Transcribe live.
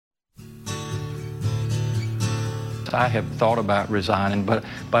Yes, I have thought about resigning, but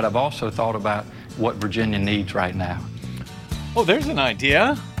I've also thought about what Virginia needs right now. Oh, there's an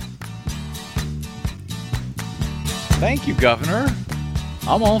idea. Thank you, Governor.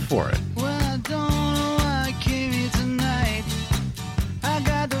 I'm all for it. Well, I don't know why I came here tonight. I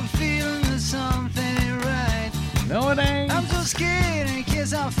got the feeling that something ain't right. No, it ain't. I'm so scared in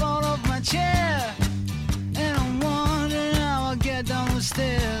case I fall off my chair. And I'm wondering how I'll get down the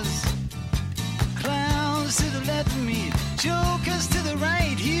stairs. Clowns to the left of me, jokers to the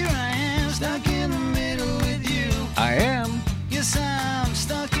right. Here I am, stuck in the middle with you. I am. Yes, I'm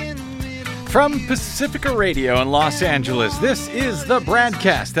stuck in the middle. From Pacifica Radio in Los Angeles, this is the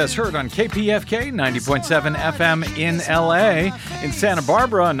BradCast, as heard on KPFK 90.7 FM in LA, in Santa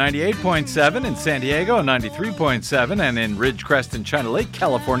Barbara on 98.7, in San Diego on 93.7, and in Ridgecrest and China Lake,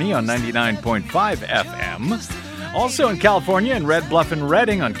 California on 99.5 FM. Also in California, in Red Bluff and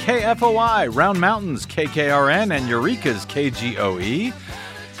Redding on KFOI, Round Mountains, KKRN, and Eureka's KGOE.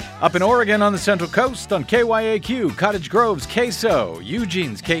 Up in Oregon on the Central Coast on KYAQ, Cottage Grove's KSO,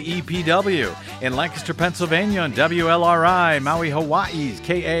 Eugene's KEPW. In Lancaster, Pennsylvania on WLRI, Maui, Hawaii's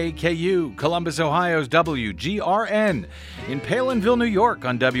KAKU, Columbus, Ohio's WGRN. In Palinville, New York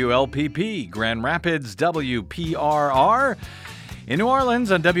on WLPP, Grand Rapids, WPRR. In New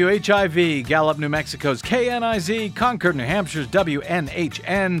Orleans on WHIV, Gallup, New Mexico's KNIZ, Concord, New Hampshire's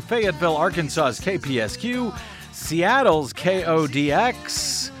WNHN, Fayetteville, Arkansas's KPSQ, Seattle's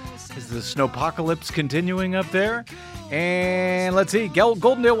KODX. Is the snowpocalypse continuing up there? And let's see,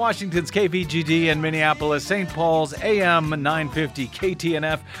 Goldendale, Washington's KVGD, and Minneapolis, St. Paul's AM 950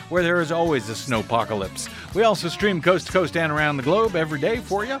 KTNF, where there is always a snowpocalypse. We also stream coast to coast and around the globe every day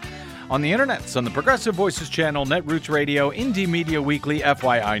for you. On the internets, on the Progressive Voices channel, Netroots Radio, Indie Media Weekly,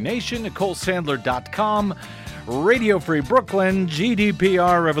 FYI Nation, NicoleSandler.com, Radio Free Brooklyn,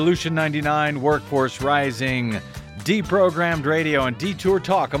 GDPR, Revolution 99, Workforce Rising, Deprogrammed Radio, and Detour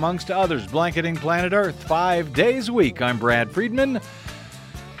Talk, amongst others, blanketing planet Earth 5 days a week. I'm Brad Friedman,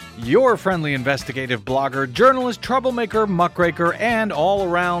 your friendly investigative blogger, journalist, troublemaker, muckraker, and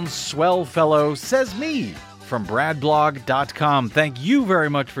all-around swell fellow, says me, from bradblog.com. Thank you very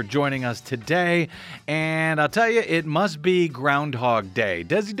much for joining us today. And I'll tell you, it must be Groundhog Day.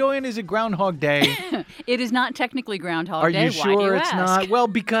 Desi Doyen, is it Groundhog Day? It is not technically Groundhog Are Day. you Why do sure you it's ask? not? Well,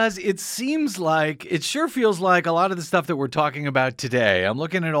 because it seems like, it sure feels like a lot of the stuff that we're talking about today. I'm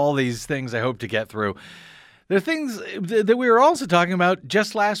looking at all these things I hope to get through. They're things that we were also talking about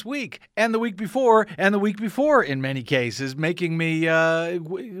just last week and the week before and the week before in many cases, making me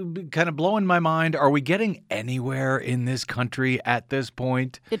kind of blowing my mind. Are we getting anywhere in this country at this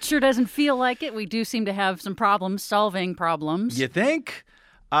point? It sure doesn't feel like it. We do seem to have some problems solving problems. You think?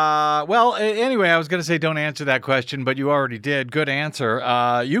 Well, anyway, I was going to say don't answer that question, but you already did. Good answer.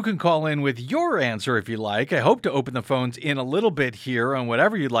 You can call in with your answer if you like. I hope to open the phones in a little bit here on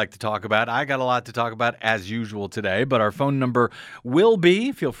whatever you'd like to talk about. I got a lot to talk about as usual today, but our phone number will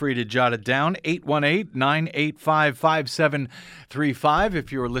be, feel free to jot it down, 818-985-5735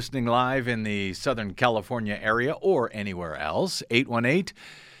 if you're listening live in the Southern California area or anywhere else,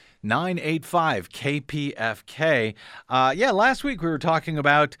 818-985-KPFK. Last week we were talking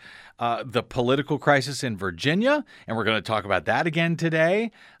about the political crisis in Virginia, and we're going to talk about that again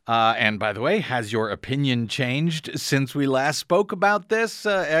today. And by the way, has your opinion changed since we last spoke about this,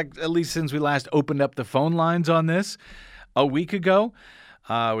 at least since we last opened up the phone lines on this a week ago?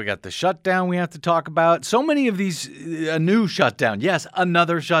 We got the shutdown we have to talk about. So many of these, a new shutdown. Yes,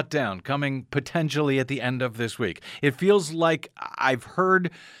 another shutdown coming potentially at the end of this week. It feels like I've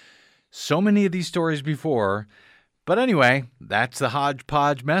heard so many of these stories before. But anyway, that's the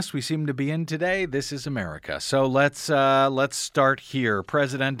hodgepodge mess we seem to be in today. This is America. So let's start here.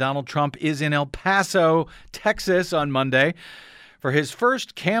 President Donald Trump is in El Paso, Texas on Monday for his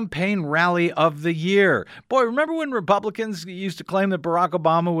first campaign rally of the year. Boy, remember when Republicans used to claim that Barack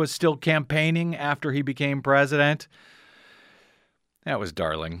Obama was still campaigning after he became president? That was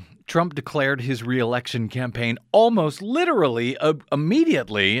darling. Trump declared his re-election campaign almost literally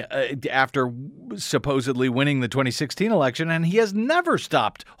immediately after supposedly winning the 2016 election, and he has never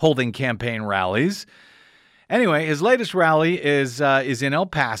stopped holding campaign rallies. Anyway, his latest rally is in El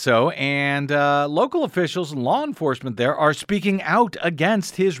Paso, and local officials and law enforcement there are speaking out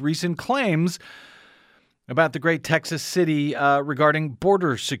against his recent claims about the great Texas city regarding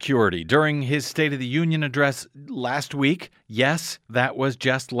border security. During his State of the Union address last week, yes, that was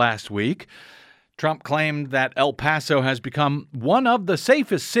just last week, Trump claimed that El Paso has become one of the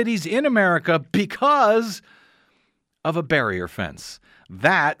safest cities in America because of a barrier fence.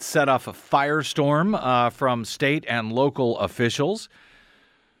 That set off a firestorm from state and local officials.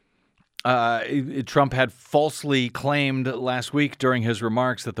 Trump had falsely claimed last week during his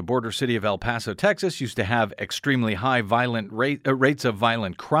remarks that the border city of El Paso, Texas, used to have extremely high rates of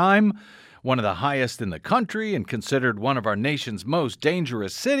violent crime, one of the highest in the country, and considered one of our nation's most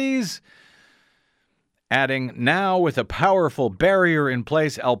dangerous cities. Adding, now with a powerful barrier in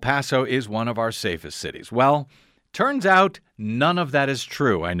place, El Paso is one of our safest cities. Well, turns out none of that is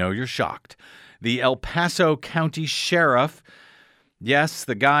true. I know you're shocked. The El Paso County Sheriff, yes,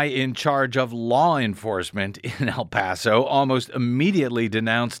 the guy in charge of law enforcement in El Paso, almost immediately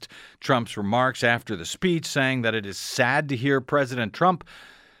denounced Trump's remarks after the speech, saying that it is sad to hear President Trump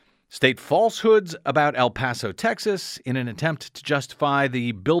state falsehoods about El Paso, Texas, in an attempt to justify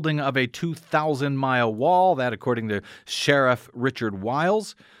the building of a 2,000-mile wall, that according to Sheriff Richard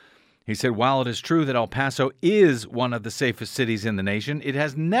Wiles. He said, while it is true that El Paso is one of the safest cities in the nation, it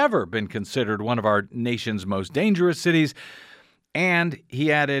has never been considered one of our nation's most dangerous cities. And he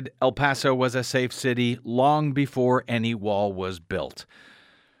added, El Paso was a safe city long before any wall was built.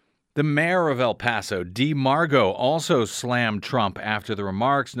 The mayor of El Paso, Dee Margo, also slammed Trump after the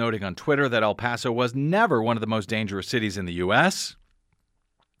remarks, noting on Twitter that El Paso was never one of the most dangerous cities in the U.S.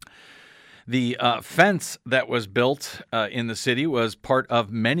 The fence that was built in the city was part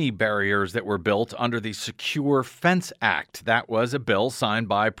of many barriers that were built under the Secure Fence Act. That was a bill signed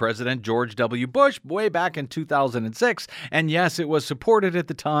by President George W. Bush way back in 2006. And yes, it was supported at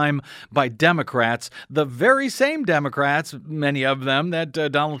the time by Democrats, the very same Democrats, many of them, that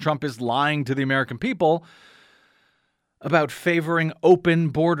Donald Trump is lying to the American people about favoring open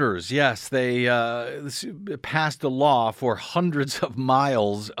borders. Yes, they passed a law for hundreds of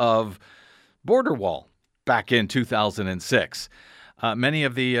miles of border wall back in 2006. Many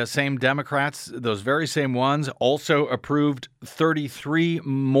of the same Democrats, those very same ones, also approved 33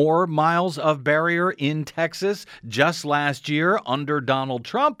 more miles of barrier in Texas just last year under Donald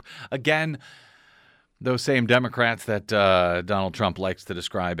Trump. Again, those same Democrats that Donald Trump likes to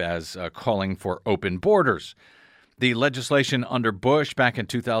describe as calling for open borders. The legislation under Bush back in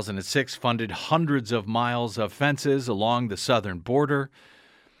 2006 funded hundreds of miles of fences along the southern border.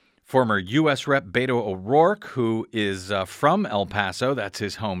 Former U.S. Rep. Beto O'Rourke, who is from El Paso, that's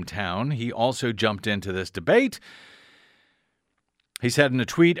his hometown, he also jumped into this debate. He said in a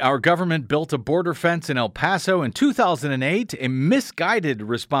tweet, our government built a border fence in El Paso in 2008, a misguided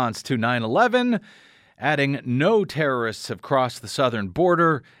response to 9/11, adding no terrorists have crossed the southern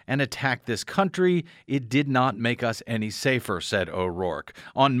border and attacked this country. It did not make us any safer, said O'Rourke.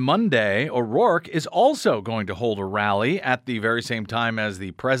 On Monday, O'Rourke is also going to hold a rally at the very same time as the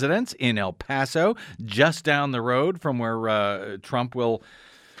president in El Paso, just down the road from where Trump will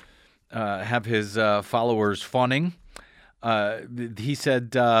have his followers fawning. He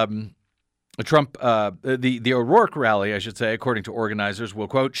said Trump, the O'Rourke rally, I should say, according to organizers, will,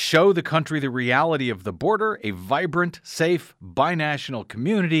 quote, show the country the reality of the border, a vibrant, safe, binational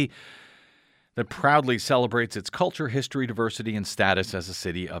community that proudly celebrates its culture, history, diversity, and status as a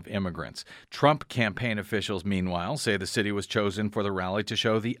city of immigrants. Trump campaign officials, meanwhile, say the city was chosen for the rally to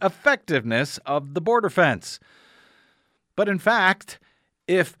show the effectiveness of the border fence. But in fact,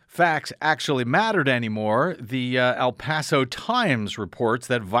 if facts actually mattered anymore, the El Paso Times reports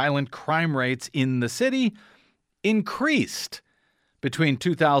that violent crime rates in the city increased between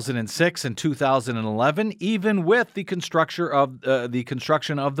 2006 and 2011, even with the construction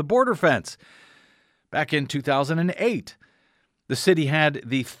of the border fence. Back in 2008, the city had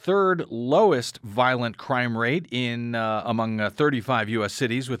the third lowest violent crime rate in among 35 U.S.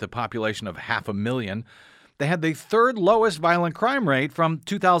 cities with a population of 500,000. They had the third lowest violent crime rate from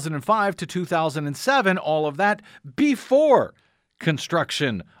 2005 to 2007, all of that before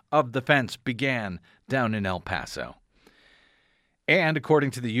construction of the fence began down in El Paso. And according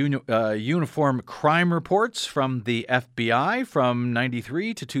to the uniform crime reports from the FBI from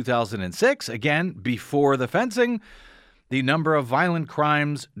 93 to 2006, again, before the fencing, the number of violent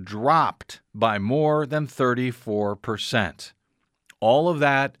crimes dropped by more than 34%. All of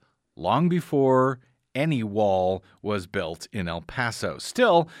that long before any wall was built in El Paso.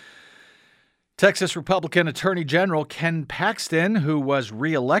 Still, Texas Republican Attorney General Ken Paxton, who was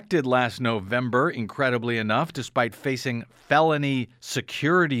reelected last November, incredibly enough, despite facing felony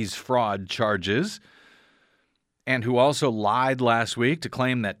securities fraud charges, and who also lied last week to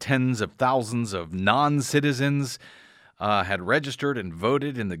claim that tens of thousands of non-citizens had registered and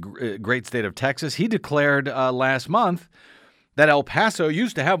voted in the great state of Texas. He declared last month that El Paso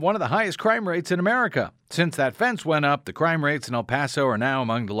used to have one of the highest crime rates in America. Since that fence went up, the crime rates in El Paso are now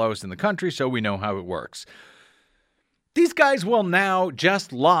among the lowest in the country, so we know how it works. These guys will now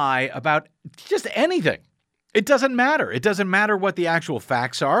just lie about just anything. It doesn't matter. It doesn't matter what the actual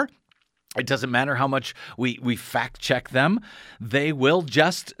facts are. It doesn't matter how much we fact check them. They will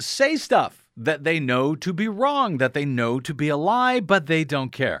just say stuff that they know to be wrong, that they know to be a lie, but they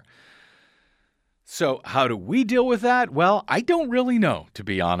don't care. So how do we deal with that? Well, I don't really know, to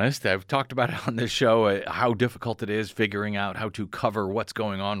be honest. I've talked about it on this show, how difficult it is figuring out how to cover what's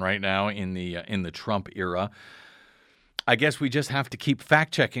going on right now in the Trump era. I guess we just have to keep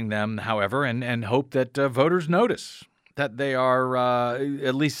fact-checking them, however, and hope that voters notice that they are,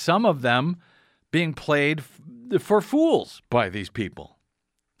 at least some of them, being played for fools by these people.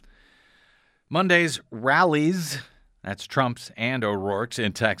 Monday's rallies, that's Trump's and O'Rourke's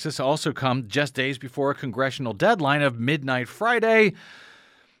in Texas, also come just days before a congressional deadline of midnight Friday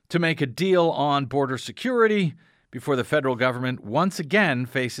to make a deal on border security before the federal government once again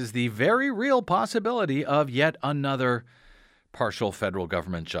faces the very real possibility of yet another partial federal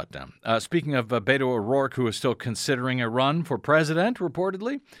government shutdown. Speaking of Beto O'Rourke, who is still considering a run for president,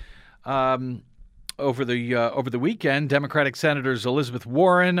 reportedly, over the weekend, Democratic Senators Elizabeth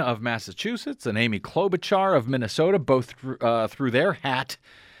Warren of Massachusetts and Amy Klobuchar of Minnesota both threw their hat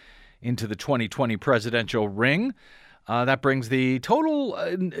into the 2020 presidential ring. That brings the total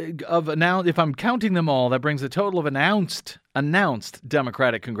of announced, if I'm counting them all, that brings the total of announced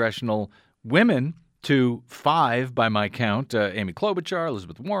Democratic congressional women to 5 by my count. Amy Klobuchar,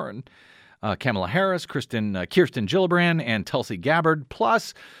 Elizabeth Warren, Kamala Harris, Kirsten Gillibrand, and Tulsi Gabbard,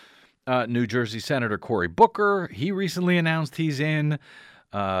 plus New Jersey Senator Cory Booker. He recently announced he's in.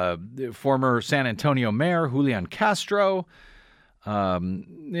 Former San Antonio Mayor Julian Castro.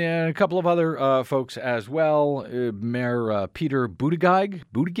 A couple of other folks as well. Mayor Peter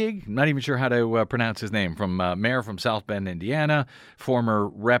Buttigieg, not even sure how to pronounce his name, mayor from South Bend, Indiana. Former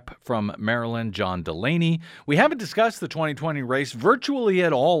rep from Maryland, John Delaney. We haven't discussed the 2020 race virtually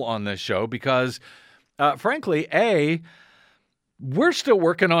at all on this show because, frankly, we're still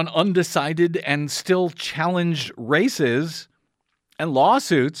working on undecided and still challenged races and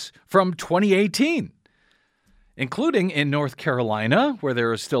lawsuits from 2018, including in North Carolina, where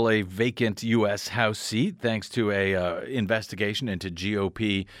there is still a vacant U.S. House seat thanks to a investigation into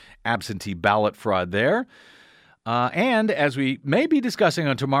GOP absentee ballot fraud there. And as we may be discussing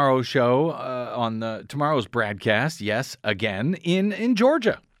on tomorrow's show, tomorrow's BradCast, yes, again, in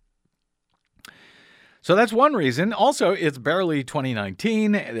Georgia. So that's one reason. Also, it's barely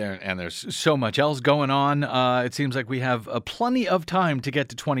 2019, and there's so much else going on. It seems like we have plenty of time to get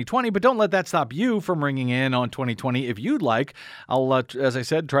to 2020, but don't let that stop you from ringing in on 2020 if you'd like. I'll, as I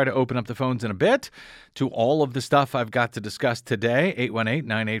said, try to open up the phones in a bit to all of the stuff I've got to discuss today.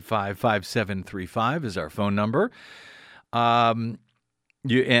 818-985-5735 is our phone number. Do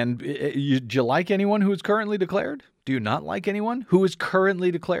you like anyone who is currently declared? Do you not like anyone who is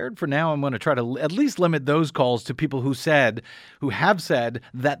currently declared? For now, I'm going to try to at least limit those calls to people who have said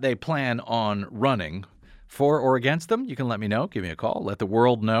that they plan on running for or against them. You can let me know. Give me a call. Let the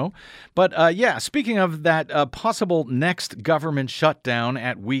world know. But speaking of that possible next government shutdown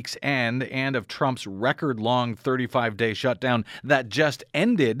at week's end and of Trump's record-long 35-day shutdown that just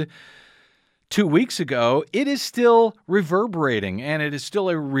ended 2 weeks ago, it is still reverberating, and it is still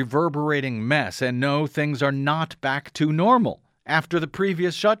a reverberating mess. And no, things are not back to normal after the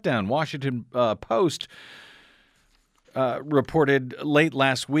previous shutdown. Washington Post reported late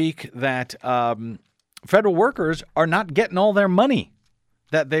last week that federal workers are not getting all their money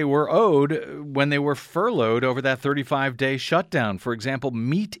that they were owed when they were furloughed over that 35-day shutdown. For example,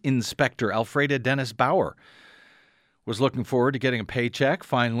 meat inspector Alfreda Dennis Bauer was looking forward to getting a paycheck,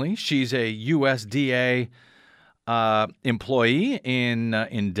 finally. She's a USDA employee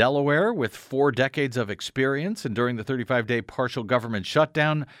in Delaware with 4 decades of experience, and during the 35-day partial government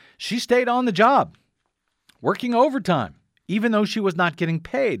shutdown, she stayed on the job, working overtime, even though she was not getting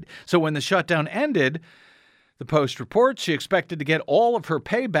paid. So when the shutdown ended, the Post reports she expected to get all of her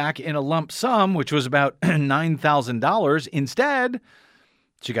pay back in a lump sum, which was about $9,000. Instead,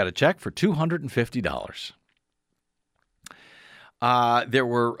 she got a check for $250. There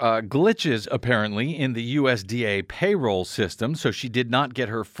were glitches, apparently, in the USDA payroll system, so she did not get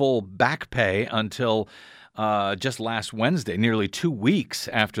her full back pay until just last Wednesday, nearly 2 weeks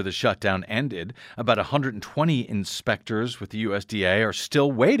after the shutdown ended. About 120 inspectors with the USDA are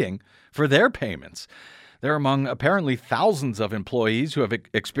still waiting for their payments. They're among apparently thousands of employees who have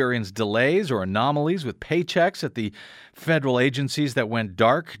experienced delays or anomalies with paychecks at the federal agencies that went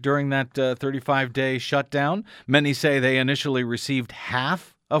dark during that 35-day shutdown. Many say they initially received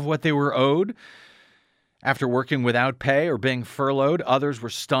half of what they were owed after working without pay or being furloughed. Others were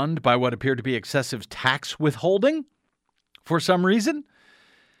stunned by what appeared to be excessive tax withholding for some reason.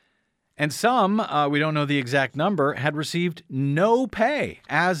 And some, we don't know the exact number, had received no pay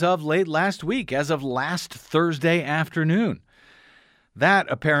as of late last week, as of last Thursday afternoon. That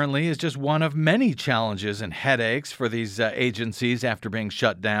apparently is just one of many challenges and headaches for these agencies after being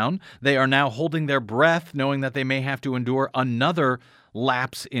shut down. They are now holding their breath, knowing that they may have to endure another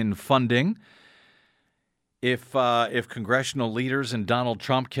lapse in funding. If congressional leaders and Donald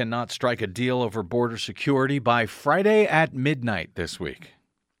Trump cannot strike a deal over border security by Friday at midnight this week.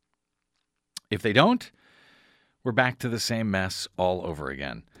 If they don't, we're back to the same mess all over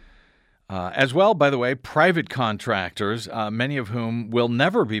again. As well, by the way, private contractors, many of whom will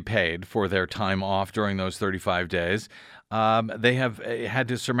never be paid for their time off during those 35 days, they have had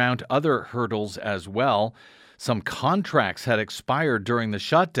to surmount other hurdles as well. Some contracts had expired during the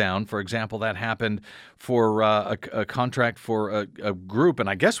shutdown. For example, that happened for a contract for a group, and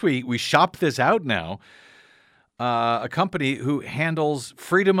I guess we shop this out now, a company who handles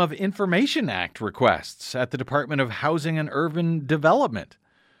Freedom of Information Act requests at the Department of Housing and Urban Development.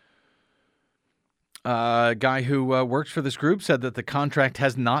 A guy who works for this group said that the contract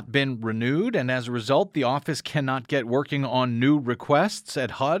has not been renewed, and as a result, the office cannot get working on new requests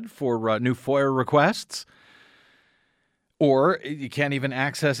at HUD for new FOIA requests, or you can't even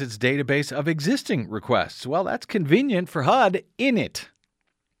access its database of existing requests. Well, that's convenient for HUD, in it.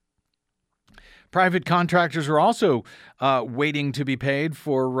 Private contractors are also waiting to be paid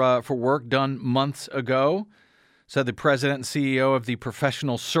for work done months ago, said the president and CEO of the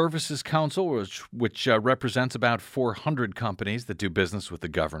Professional Services Council, which represents about 400 companies that do business with the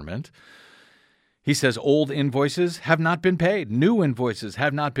government. He says old invoices have not been paid. New invoices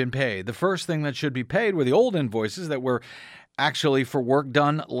have not been paid. The first thing that should be paid were the old invoices that were actually for work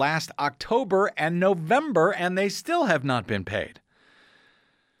done last October and November, and they still have not been paid.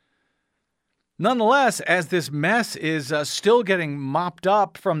 Nonetheless, as this mess is still getting mopped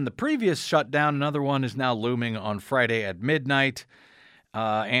up from the previous shutdown, another one is now looming on Friday at midnight.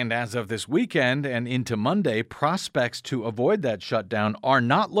 And as of this weekend and into Monday, prospects to avoid that shutdown are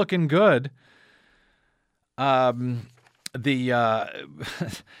not looking good. The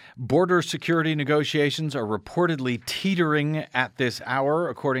border security negotiations are reportedly teetering at this hour,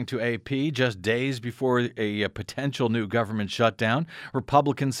 according to AP, just days before a potential new government shutdown.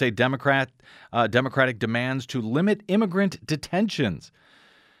 Republicans say Democratic demands to limit immigrant detentions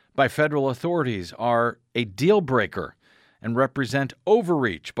by federal authorities are a deal breaker and represent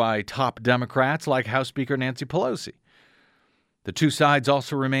overreach by top Democrats like House Speaker Nancy Pelosi. The two sides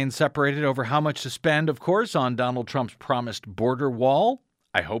also remain separated over how much to spend, of course, on Donald Trump's promised border wall.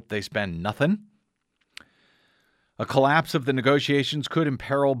 I hope they spend nothing. A collapse of the negotiations could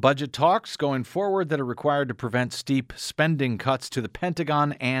imperil budget talks going forward that are required to prevent steep spending cuts to the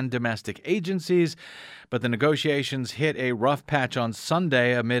Pentagon and domestic agencies. But the negotiations hit a rough patch on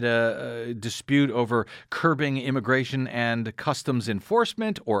Sunday amid a dispute over curbing immigration and customs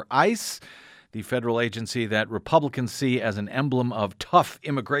enforcement, or ICE, the federal agency that Republicans see as an emblem of tough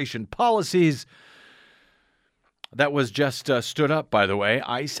immigration policies. That was just stood up, by the way.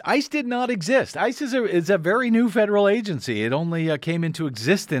 ICE did not exist. ICE is a very new federal agency. It only came into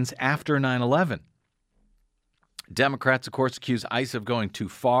existence after 9/11. Democrats, of course, accuse ICE of going too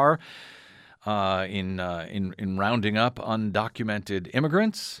far in rounding up undocumented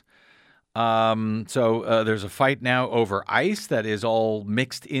immigrants. So there's a fight now over ICE that is all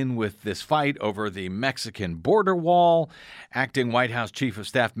mixed in with this fight over the Mexican border wall. Acting White House Chief of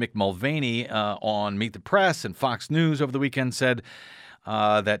Staff Mick Mulvaney on Meet the Press and Fox News over the weekend said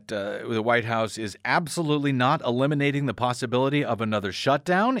that the White House is absolutely not eliminating the possibility of another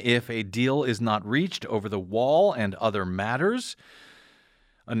shutdown if a deal is not reached over the wall and other matters.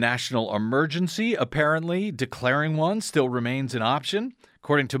 A national emergency, apparently declaring one, still remains an option.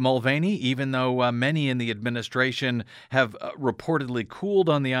 According to Mulvaney, even though many in the administration have reportedly cooled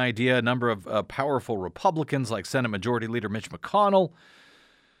on the idea, a number of powerful Republicans like Senate Majority Leader Mitch McConnell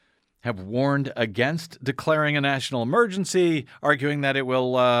have warned against declaring a national emergency, arguing that it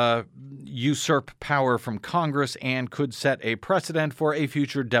will usurp power from Congress and could set a precedent for a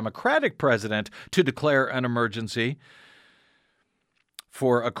future Democratic president to declare an emergency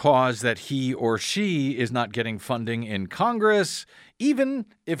for a cause that he or she is not getting funding in Congress, even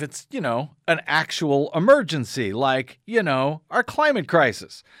if it's, an actual emergency, like, our climate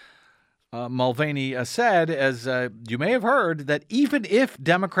crisis. Mulvaney said, as you may have heard, that even if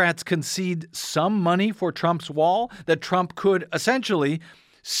Democrats concede some money for Trump's wall, that Trump could essentially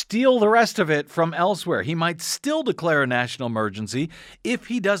steal the rest of it from elsewhere. He might still declare a national emergency if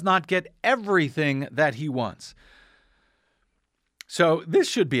he does not get everything that he wants. So this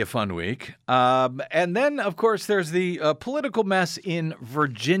should be a fun week. And then, of course, there's the political mess in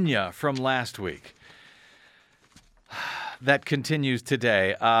Virginia from last week that continues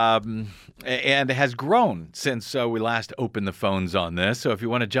today and has grown since we last opened the phones on this. So if you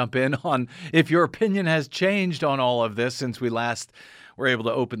want to jump in on if your opinion has changed on all of this since we last were able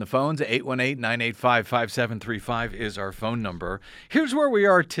to open the phones, 818-985-5735 is our phone number. Here's where we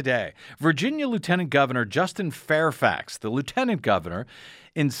are today. Virginia Lieutenant Governor Justin Fairfax, the lieutenant governor,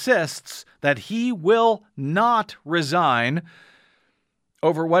 insists that he will not resign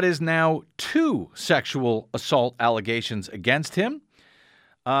over what is now 2 sexual assault allegations against him.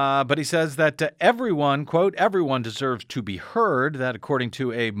 But he says that everyone, quote, everyone deserves to be heard. That according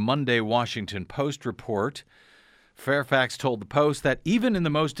to a Monday Washington Post report. Fairfax told the Post that even in the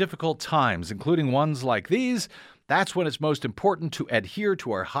most difficult times, including ones like these, that's when it's most important to adhere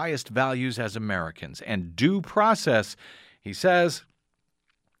to our highest values as Americans. And due process, he says,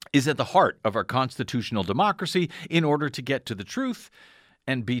 is at the heart of our constitutional democracy in order to get to the truth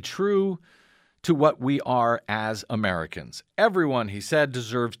and be true to what we are as Americans. Everyone, he said,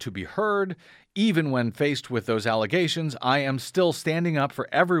 deserves to be heard. Even when faced with those allegations, I am still standing up for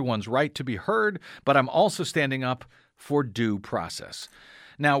everyone's right to be heard, but I'm also standing up for due process.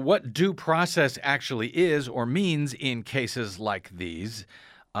 Now, what due process actually is or means in cases like these,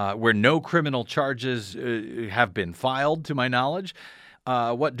 where no criminal charges have been filed, to my knowledge,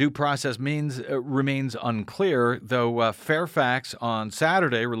 what due process means remains unclear, though Fairfax on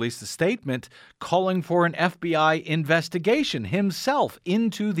Saturday released a statement calling for an FBI investigation himself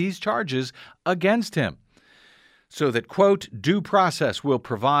into these charges against him. So that, quote, due process will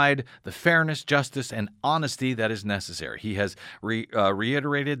provide the fairness, justice, and honesty that is necessary. He has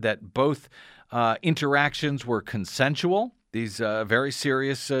reiterated that both interactions were consensual, these very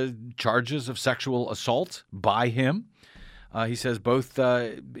serious charges of sexual assault by him. He says both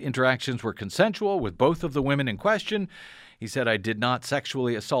interactions were consensual with both of the women in question. He said, I did not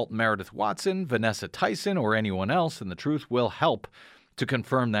sexually assault Meredith Watson, Vanessa Tyson, or anyone else, and the truth will help to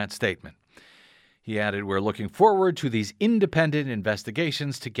confirm that statement. He added, we're looking forward to these independent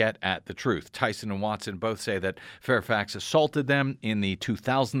investigations to get at the truth. Tyson and Watson both say that Fairfax assaulted them in the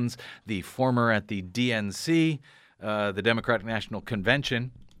 2000s, the former at the DNC, the Democratic National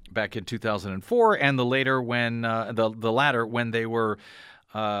Convention, back in 2004, and the later when the latter when they were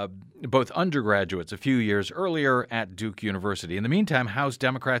both undergraduates a few years earlier at Duke University. In the meantime, House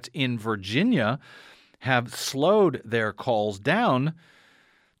Democrats in Virginia have slowed their calls down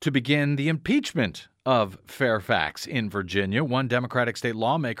to begin the impeachment of Fairfax in Virginia. One Democratic state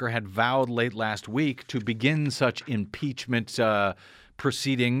lawmaker had vowed late last week to begin such impeachment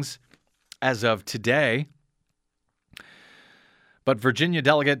proceedings as of today. But Virginia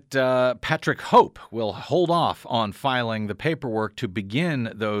Delegate Patrick Hope will hold off on filing the paperwork to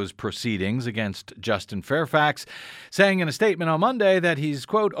begin those proceedings against Justin Fairfax, saying in a statement on Monday that he's,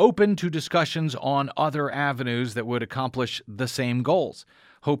 quote, open to discussions on other avenues that would accomplish the same goals.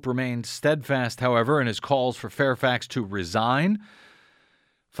 Hope remained steadfast, however, in his calls for Fairfax to resign,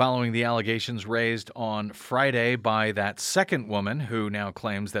 following the allegations raised on Friday by that second woman who now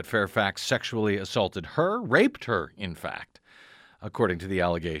claims that Fairfax sexually assaulted her, raped her, in fact. According to the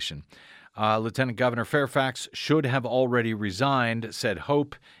allegation. Lieutenant Governor Fairfax should have already resigned, said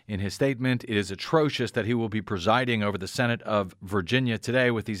Hope in his statement. It is atrocious that he will be presiding over the Senate of Virginia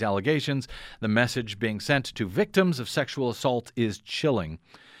today with these allegations. The message being sent to victims of sexual assault is chilling.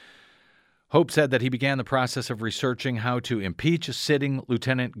 Hope said that he began the process of researching how to impeach a sitting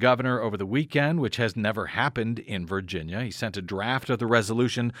lieutenant governor over the weekend, which has never happened in Virginia. He sent a draft of the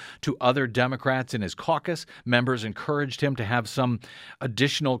resolution to other Democrats in his caucus. Members encouraged him to have some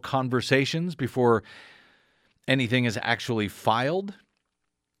additional conversations before anything is actually filed.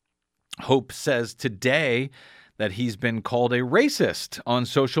 Hope says today that he's been called a racist on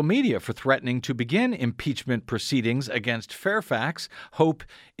social media for threatening to begin impeachment proceedings against Fairfax. Hope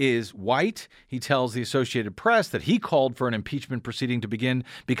is white. He tells the Associated Press that he called for an impeachment proceeding to begin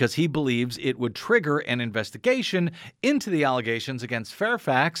because he believes it would trigger an investigation into the allegations against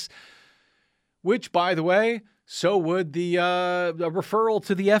Fairfax, which, by the way, so would the referral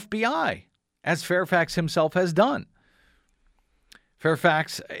to the FBI, as Fairfax himself has done.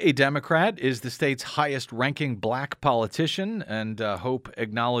 Fairfax, a Democrat, is the state's highest-ranking black politician, and Hope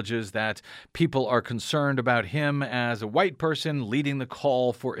acknowledges that people are concerned about him as a white person leading the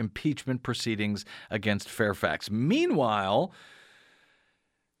call for impeachment proceedings against Fairfax. Meanwhile,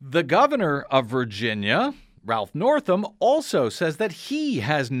 the governor of Virginia, Ralph Northam, also says that he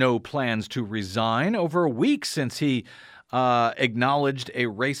has no plans to resign over a week since he acknowledged a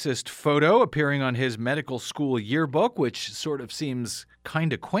racist photo appearing on his medical school yearbook, which sort of seems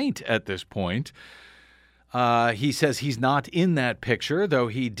kind of quaint at this point. He says he's not in that picture, though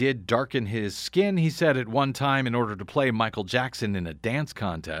he did darken his skin, he said at one time, in order to play Michael Jackson in a dance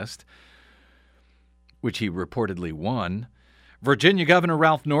contest, which he reportedly won. Virginia Governor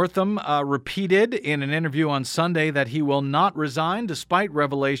Ralph Northam repeated in an interview on Sunday that he will not resign despite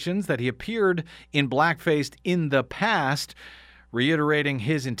revelations that he appeared in blackface in the past, reiterating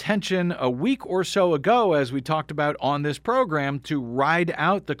his intention a week or so ago, as we talked about on this program, to ride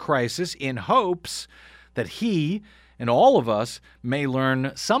out the crisis in hopes that he and all of us may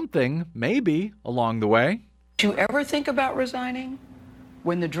learn something, maybe, along the way. Did you ever think about resigning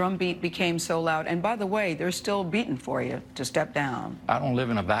when the drumbeat became so loud? And by the way, they're still beating for you to step down. I don't live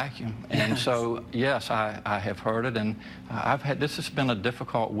in a vacuum. And so, yes, I have heard it. And this has been a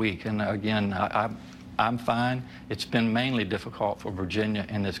difficult week. And again, I'm fine. It's been mainly difficult for Virginia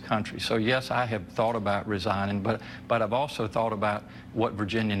in this country. So, yes, I have thought about resigning, but I've also thought about what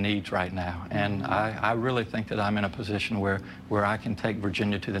Virginia needs right now. And I really think that I'm in a position where I can take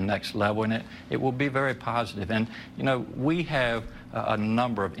Virginia to the next level, and it will be very positive. And, you know, we have a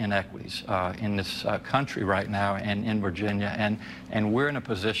number of inequities in this country right now and in Virginia, and we're in a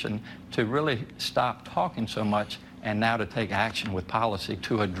position to really stop talking so much and now to take action with policy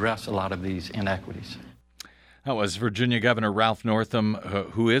to address a lot of these inequities. That was Virginia Governor Ralph Northam,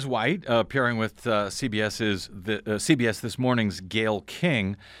 who is white, appearing with CBS This Morning's Gayle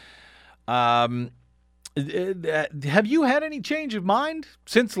King. Have you had any change of mind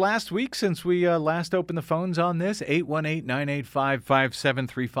since last week, since we last opened the phones on this?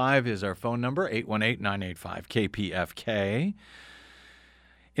 818-985-5735 is our phone number, 818-985-KPFK.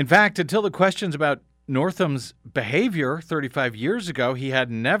 In fact, until the questions about Northam's behavior 35 years ago, he had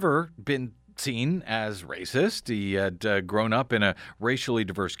never been seen as racist. He had grown up in a racially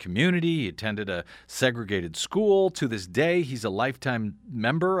diverse community. He attended a segregated school. To this day, he's a lifetime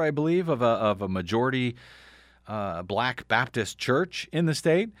member, I believe, of a majority black Baptist church in the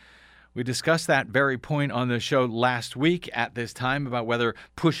state. We discussed that very point on the show last week at this time about whether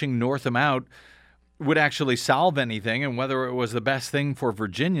pushing Northam out would actually solve anything and whether it was the best thing for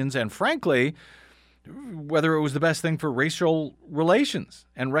Virginians, and frankly, whether it was the best thing for racial relations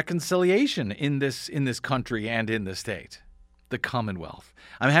and reconciliation in this country and in the state, the Commonwealth.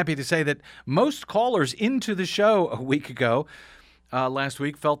 I'm happy to say that most callers into the show a week ago, last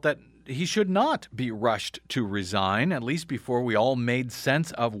week, felt that he should not be rushed to resign, at least before we all made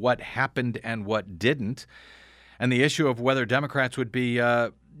sense of what happened and what didn't. And the issue of whether Democrats would be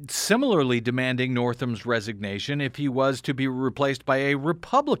similarly demanding Northam's resignation if he was to be replaced by a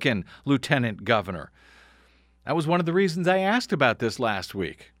Republican lieutenant governor. That was one of the reasons I asked about this last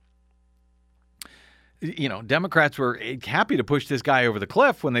week. You know, Democrats were happy to push this guy over the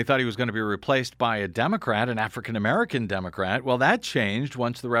cliff when they thought he was going to be replaced by a Democrat, an African-American Democrat. Well, that changed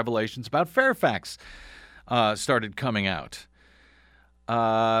once the revelations about Fairfax started coming out.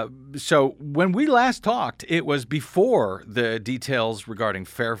 So when we last talked, it was before the details regarding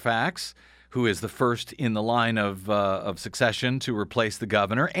Fairfax, who is the first in the line of succession to replace the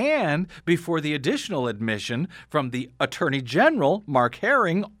governor, and before the additional admission from the Attorney General, Mark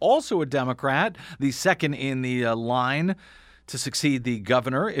Herring, also a Democrat, the second in the line to succeed the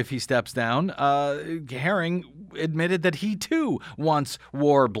governor if he steps down. Herring admitted that he, too, once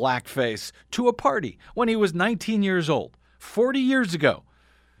wore blackface to a party when he was 19 years old. 40 years ago,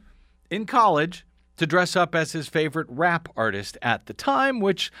 in college, to dress up as his favorite rap artist at the time,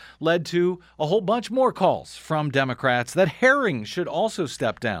 which led to a whole bunch more calls from Democrats that Herring should also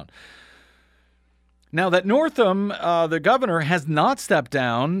step down. Now that Northam, the governor, has not stepped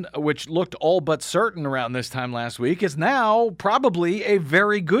down, which looked all but certain around this time last week, is now probably a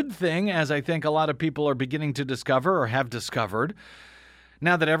very good thing, as I think a lot of people are beginning to discover or have discovered.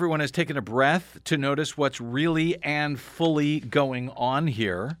 Now that everyone has taken a breath to notice what's really and fully going on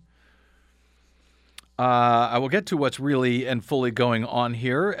here. I will get to what's really and fully going on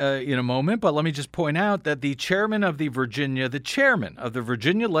here in a moment, but let me just point out that the chairman of the Virginia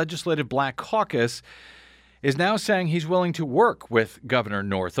Legislative Black Caucus is now saying he's willing to work with Governor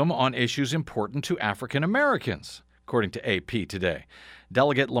Northam on issues important to African Americans, according to AP today.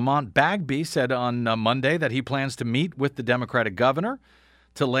 Delegate Lamont Bagby said on Monday that he plans to meet with the Democratic governor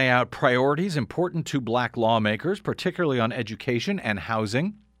to lay out priorities important to black lawmakers, particularly on education and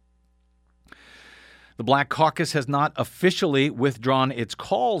housing. The Black Caucus has not officially withdrawn its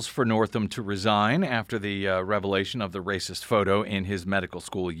calls for Northam to resign after the revelation of the racist photo in his medical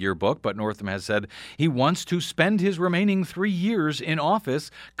school yearbook, but Northam has said he wants to spend his remaining 3 years in office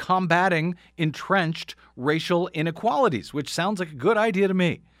combating entrenched racial inequalities, which sounds like a good idea to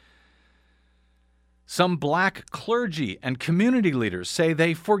me. Some black clergy and community leaders say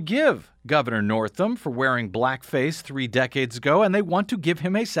they forgive Governor Northam for wearing blackface 3 decades ago, and they want to give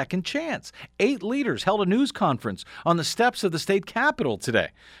him a second chance. 8 leaders held a news conference on the steps of the state capitol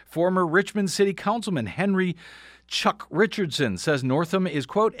today. Former Richmond City Councilman Henry Chuck Richardson says Northam is,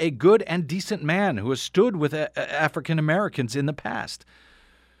 quote, a good and decent man who has stood with African Americans in the past.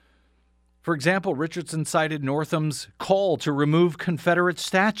 For example, Richardson cited Northam's call to remove Confederate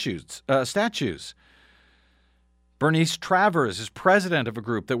statues. Bernice Travers is president of a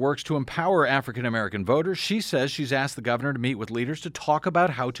group that works to empower African-American voters. She says she's asked the governor to meet with leaders to talk about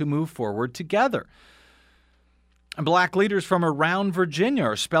how to move forward together. And black leaders from around Virginia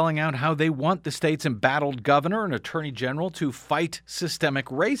are spelling out how they want the state's embattled governor and attorney general to fight systemic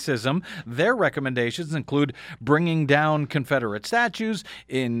racism. Their recommendations include bringing down Confederate statues,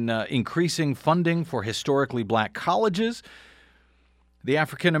 increasing funding for historically black colleges. The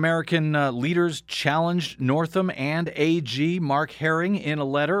African-American leaders challenged Northam and AG Mark Herring in a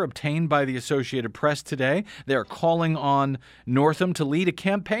letter obtained by the Associated Press today. They're calling on Northam to lead a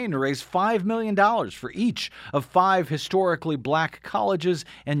campaign to raise $5 million for each of 5 historically black colleges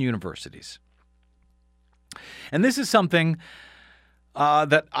and universities. And this is something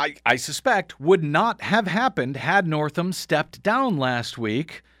that I suspect would not have happened had Northam stepped down last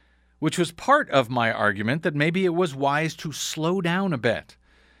week, which was part of my argument that maybe it was wise to slow down a bit.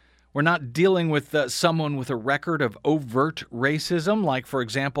 We're not dealing with someone with a record of overt racism, like, for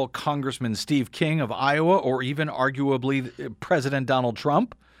example, Congressman Steve King of Iowa, or even arguably President Donald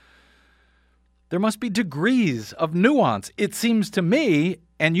Trump. There must be degrees of nuance, it seems to me,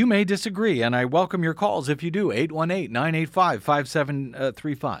 and you may disagree, and I welcome your calls if you do.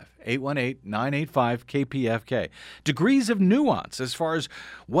 818-985-5735. 818-985-KPFK. Degrees of nuance as far as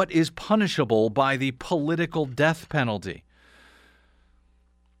what is punishable by the political death penalty.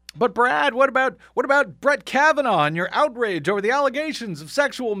 But Brad, what about Brett Kavanaugh and your outrage over the allegations of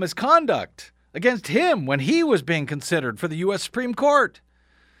sexual misconduct against him when he was being considered for the U.S. Supreme Court?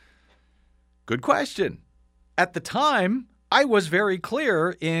 Good question. At the time, I was very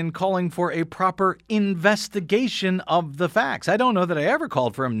clear in calling for a proper investigation of the facts. I don't know that I ever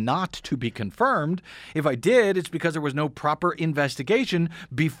called for him not to be confirmed. If I did, it's because there was no proper investigation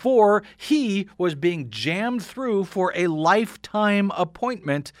before he was being jammed through for a lifetime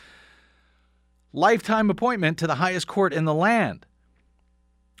appointment to the highest court in the land.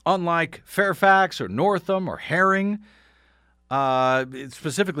 Unlike Fairfax or Northam or Herring,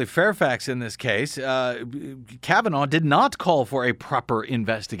 specifically Fairfax in this case, Kavanaugh did not call for a proper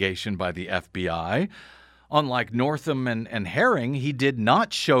investigation by the FBI. Unlike Northam and Herring, he did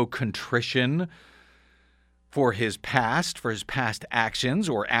not show contrition for his past actions,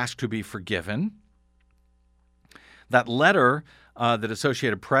 or ask to be forgiven. That letter that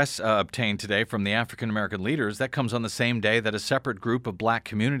Associated Press obtained today from the African-American leaders, that comes on the same day that a separate group of black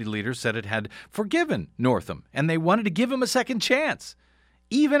community leaders said it had forgiven Northam, and they wanted to give him a second chance,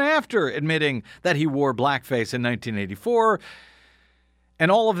 even after admitting that he wore blackface in 1984. And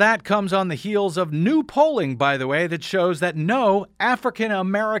all of that comes on the heels of new polling, by the way, that shows that no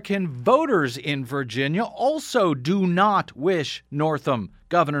African-American voters in Virginia also do not wish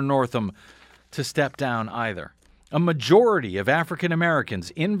Governor Northam, to step down either. A majority of African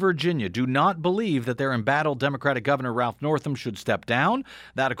Americans in Virginia do not believe that their embattled Democratic Governor Ralph Northam should step down.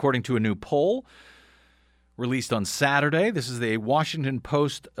 That, according to a new poll released on Saturday. This is the Washington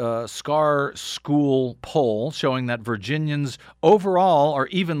Post SCAR school poll showing that Virginians overall are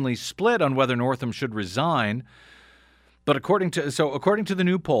evenly split on whether Northam should resign. But according to the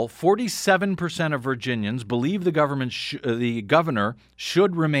new poll, 47% of Virginians believe the governor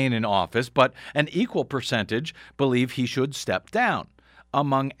should remain in office, but an equal percentage believe he should step down.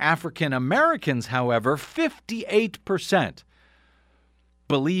 Among African Americans, however, 58%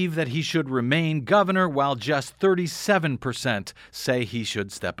 believe that he should remain governor, while just 37% say he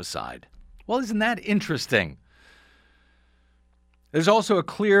should step aside. Well, isn't that interesting? There's also a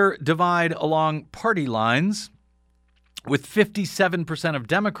clear divide along party lines, with 57% of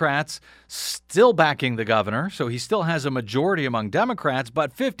Democrats still backing the governor, so he still has a majority among Democrats,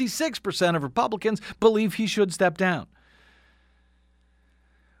 but 56% of Republicans believe he should step down.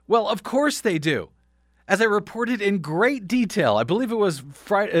 Well, of course they do. As I reported in great detail, I believe it was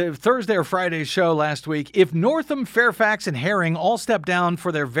Thursday or Friday's show last week, if Northam, Fairfax, and Herring all step down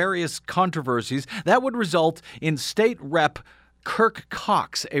for their various controversies, that would result in State Rep Kirk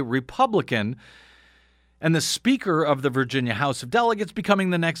Cox, a Republican, and the Speaker of the Virginia House of Delegates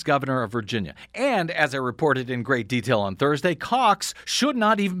becoming the next governor of Virginia. And as I reported in great detail on Thursday, Cox should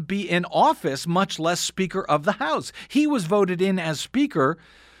not even be in office, much less Speaker of the House. He was voted in as Speaker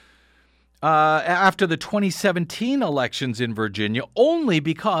after the 2017 elections in Virginia, only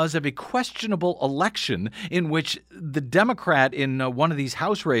because of a questionable election in which the Democrat in one of these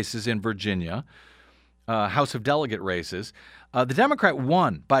House races in Virginia, House of Delegate races, the Democrat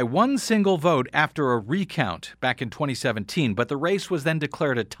won by one single vote after a recount back in 2017, but the race was then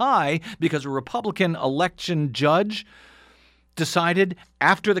declared a tie because a Republican election judge decided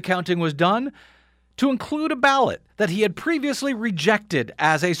after the counting was done to include a ballot that he had previously rejected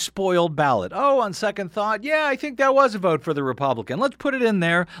as a spoiled ballot. Oh, on second thought, yeah, I think that was a vote for the Republican. Let's put it in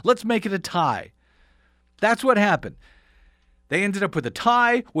there. Let's make it a tie. That's what happened. They ended up with a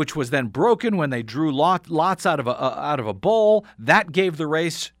tie, which was then broken when they drew lots out of a bowl. That gave the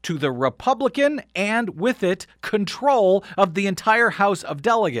race to the Republican and, with it, control of the entire House of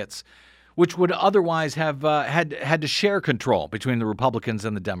Delegates, which would otherwise have had to share control between the Republicans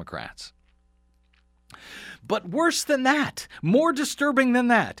and the Democrats. But worse than that, more disturbing than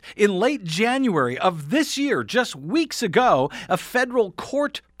that, in late January of this year, just weeks ago, a federal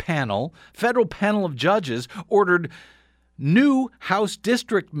panel of judges ordered new House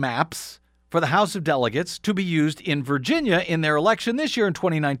district maps for the House of Delegates to be used in Virginia in their election this year in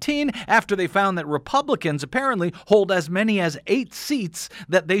 2019 after they found that Republicans apparently hold as many as 8 seats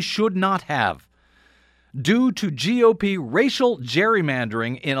that they should not have, due to GOP racial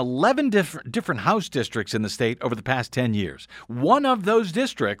gerrymandering in 11 different House districts in the state over the past 10 years. One of those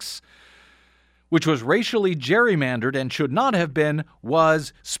districts, which was racially gerrymandered and should not have been,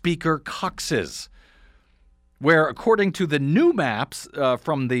 was Speaker Cox's, where, according to the new maps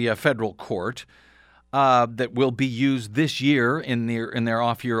from the federal court that will be used this year in their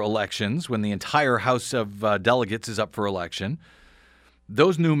off-year elections when the entire House of Delegates is up for election,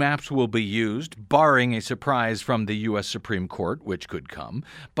 those new maps will be used, barring a surprise from the U.S. Supreme Court, which could come.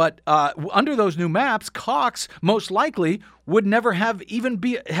 But under those new maps, Cox most likely would never have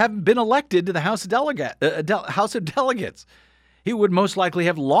been elected to the House of Delegates. He would most likely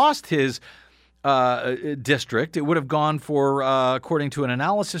have lost his district. It would have gone for, according to an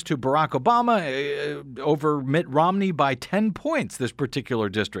analysis, to Barack Obama over Mitt Romney by 10 points, this particular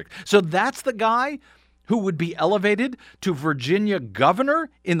district. So that's the guy who would be elevated to Virginia governor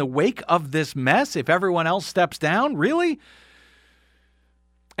in the wake of this mess if everyone else steps down? Really?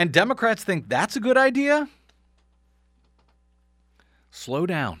 And Democrats think that's a good idea? Slow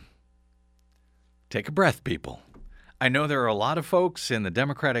down. Take a breath, people. I know there are a lot of folks in the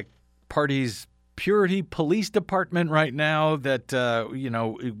Democratic Party's purity police department right now that,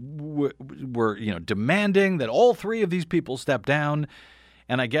 were demanding that all 3 of these people step down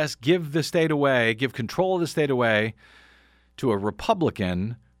and I guess give control of the state away to a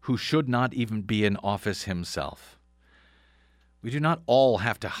Republican who should not even be in office himself. We do not all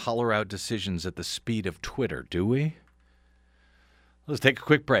have to holler out decisions at the speed of Twitter, do we? Let's take a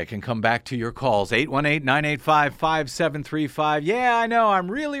quick break and come back to your calls. 818-985-5735. Yeah, I know,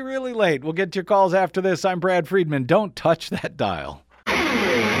 I'm really, really late. We'll get to your calls after this. I'm Brad Friedman. Don't touch that dial.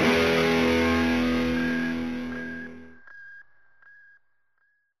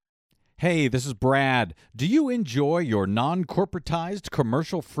 Hey, this is Brad. Do you enjoy your non-corporatized,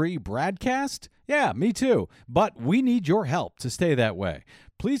 commercial-free BradCast? Yeah, me too. But we need your help to stay that way.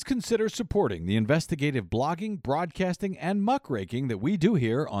 Please consider supporting the investigative blogging, broadcasting, and muckraking that we do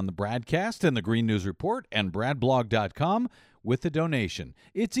here on the BradCast and the Green News Report and bradblog.com with a donation.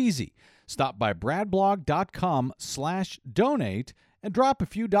 It's easy. Stop by bradblog.com/donate and drop a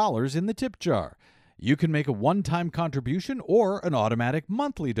few dollars in the tip jar. You can make a one-time contribution or an automatic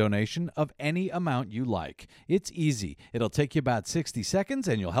monthly donation of any amount you like. It's easy. It'll take you about 60 seconds,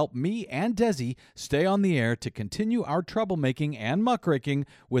 and you'll help me and Desi stay on the air to continue our troublemaking and muckraking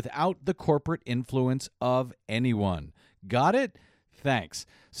without the corporate influence of anyone. Got it? Thanks.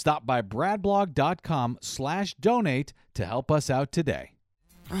 Stop by bradblog.com/donate to help us out today.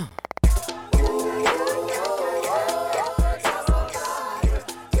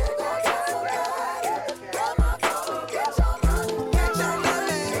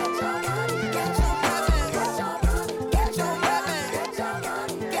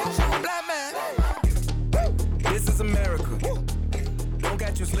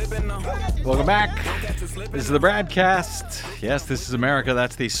 Welcome back. This is the BradCast. Yes, This Is America.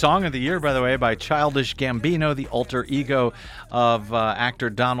 That's the song of the year, by the way, by Childish Gambino, the alter ego of actor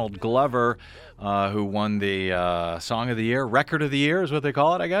Donald Glover, who won the song of the year, record of the year is what they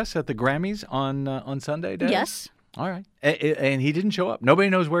call it, I guess, at the Grammys on Sunday, Dave? Yes. All right. And he didn't show up. Nobody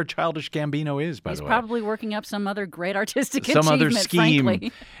knows where Childish Gambino is, by the way. He's probably working up some other great artistic some achievement, other scheme.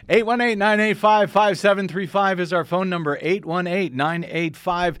 frankly. 818-985-5735 is our phone number.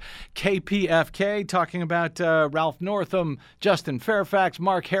 818-985-KPFK. Talking about Ralph Northam, Justin Fairfax,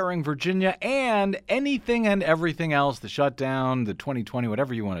 Mark Herring, Virginia, and anything and everything else, the shutdown, the 2020,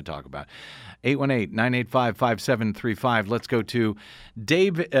 whatever you want to talk about. 818-985-5735. Let's go to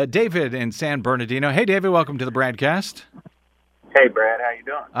David in San Bernardino. Hey, David, welcome to the BradCast. Hey, Brad, how you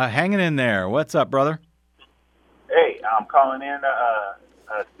doing? Hanging in there. What's up, brother? Hey, I'm calling in to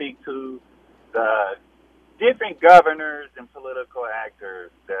speak to the different governors and political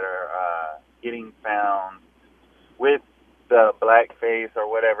actors that are getting found with the blackface or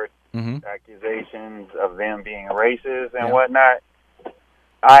whatever accusations of them being racist and whatnot.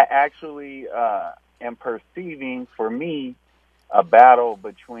 I actually am perceiving, for me, a battle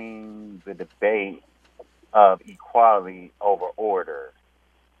between the debate of equality over order.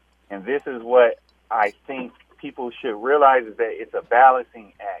 And this is what I think people should realize, is that it's a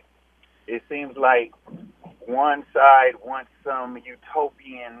balancing act. It seems like one side wants some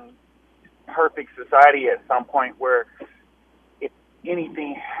utopian, perfect society at some point where if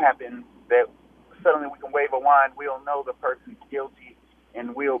anything happens, that suddenly we can wave a wand, we'll know the person's guilty,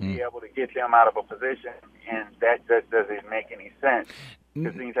 and we'll be able to get them out of a position, and that just doesn't make any sense.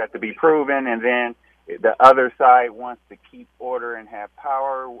 Because things have to be proven, and then the other side wants to keep order and have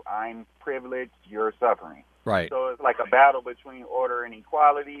power. I'm privileged, you're suffering. Right. So it's like a battle between order and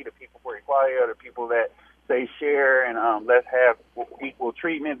equality, the people for equality are the people that say share and let's have equal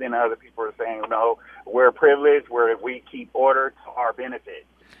treatment, then other people are saying, no, we're privileged, we keep order to our benefit.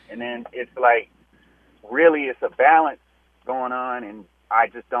 And then it's like, really, it's a balance going on, and I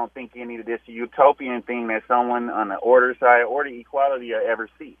just don't think any of this utopian thing that someone on the order side or the equality will ever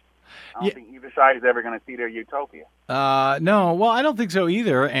see. I don't think either side is ever going to see their utopia. No, well, I don't think so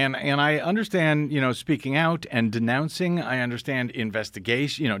either. And I understand, speaking out and denouncing. I understand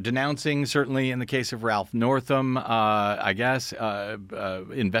investigation, denouncing, certainly in the case of Ralph Northam, I guess,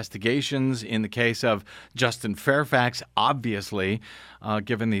 investigations in the case of Justin Fairfax, obviously,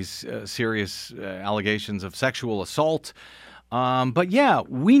 given these serious allegations of sexual assault. But yeah,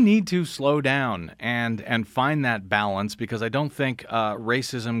 we need to slow down and find that balance, because I don't think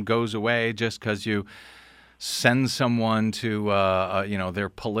racism goes away just because you send someone to their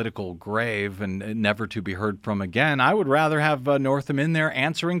political grave and never to be heard from again. I would rather have Northam in there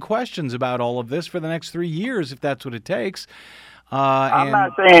answering questions about all of this for the next 3 years, if that's what it takes. I'm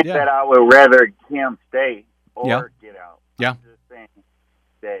not saying that I would rather him stay or get out. I'm just saying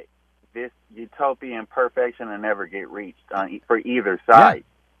that this utopian perfection will never get reached for either side.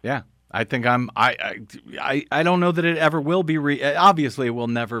 Yeah. I think I don't know that it ever will be obviously it will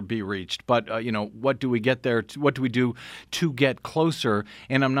never be reached, but what do we get there what do we do to get closer?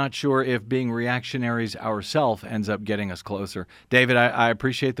 And I'm not sure if being reactionaries ourselves ends up getting us closer. David, I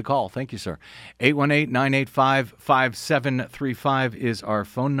appreciate the call. Thank you, sir. 818-985-5735 is our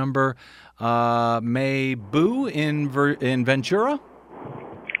phone number. May Boo in Ventura?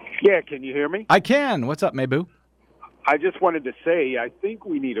 Yeah, can you hear me? I can. What's up, Mabu? I just wanted to say I think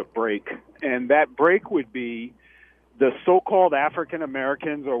we need a break, and that break would be the so-called African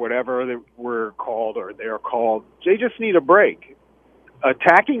Americans or whatever that we're called or they're called. They just need a break.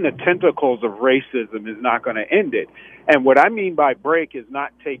 Attacking the tentacles of racism is not going to end it. And what I mean by break is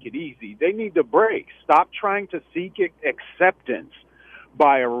not take it easy. They need to break. Stop trying to seek acceptance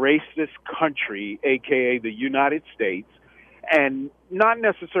by a racist country, a.k.a. the United States, and not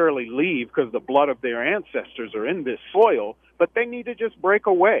necessarily leave because the blood of their ancestors are in this soil, but they need to just break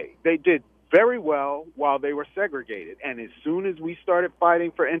away. They did very well while they were segregated, and as soon as we started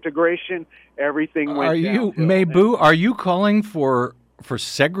fighting for integration, everything went downhill. Mabu, are you calling for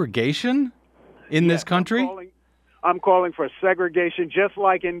segregation in this country? I'm calling for segregation, just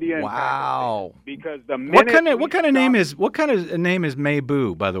like India and Wow! Because the what kind of name is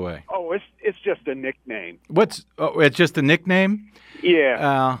Mabu, by the way? Oh, it's just a nickname. It's just a nickname?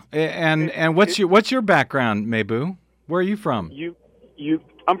 Yeah. And what's your background, Mabu? Where are you from?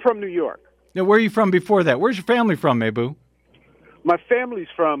 I'm from New York. Now, where are you from before that? Where's your family from, Mabu? My family's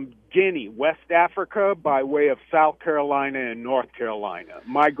from Guinea, West Africa, by way of South Carolina and North Carolina.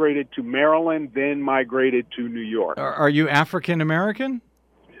 Migrated to Maryland, then migrated to New York. Are you African American?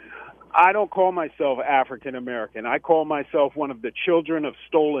 I don't call myself African American. I call myself one of the children of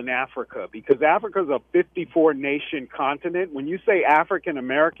stolen Africa, because Africa is a 54-nation continent. When you say African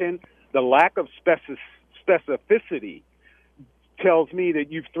American, the lack of specificity tells me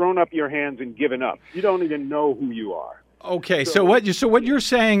that you've thrown up your hands and given up. You don't even know who you are. Okay, so what you're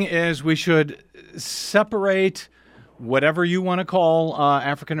saying is we should separate whatever you want to call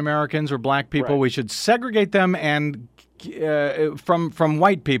African Americans or black people. Right. We should segregate them and from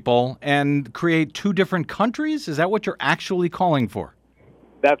white people and create two different countries? Is that what you're actually calling for?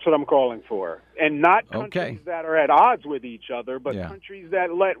 That's what I'm calling for. And not countries that are at odds with each other, but countries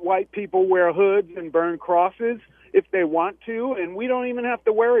that let white people wear hoods and burn crosses if they want to, and we don't even have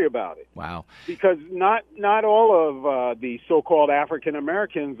to worry about it. Wow. Because not all of the so-called African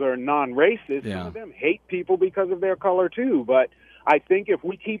Americans are non-racist. Some of them hate people because of their color too. But I think if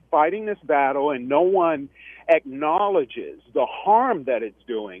we keep fighting this battle and no one acknowledges the harm that it's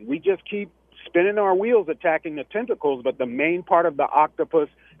doing, we just keep spinning our wheels attacking the tentacles, but the main part of the octopus,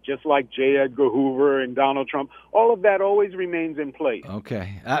 just like J. Edgar Hoover and Donald Trump, all of that always remains in place.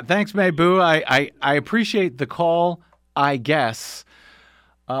 Okay. Thanks, Maybu. I appreciate the call, I guess.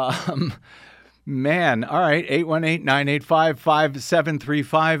 Man, all right,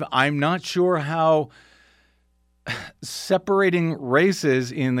 818-985-5735. I'm not sure how separating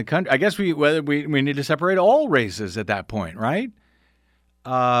races in the country, I guess we need to separate all races at that point, right?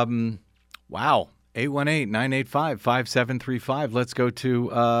 Wow. 818-985-5735. Let's go to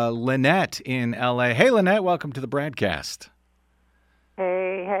Lynette in L.A. Hey, Lynette, welcome to the BradCast.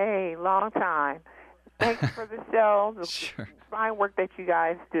 Hey, long time. Thanks for the show. Sure. Fine work that you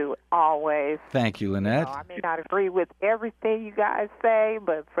guys do, always. Thank you, Lynette. I may not agree with everything you guys say,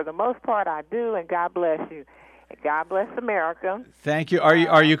 but for the most part, I do, and God bless you. And God bless America. Thank you. Do you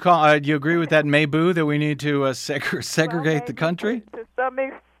agree with that, Maybu, that we need to segregate the country? To some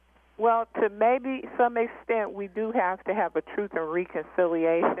extent. Well, to maybe some extent, we do have to have a truth and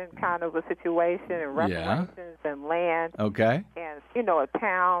reconciliation kind of a situation, and reparations and land. Okay. And, a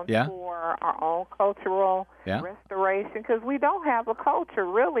town for our own cultural restoration, because we don't have a culture,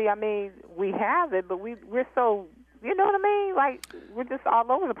 really. I mean, we have it, but we're so, you know what I mean? Like, we're just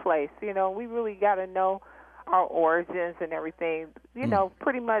all over the place. We really got to know our origins and everything.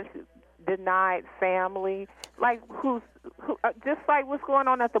 Pretty much denied family, like who just like what's going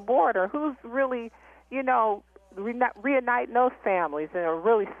on at the border. Who's really, reuniting those families and are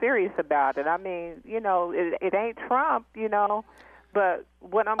really serious about it? I mean, it ain't Trump, but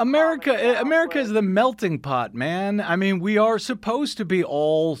what America is the melting pot, man. I mean, we are supposed to be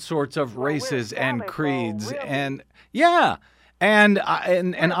all sorts of races and creeds, really. And And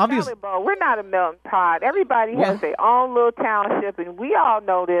obviously, we're not a melting pot. Everybody has their own little township, and we all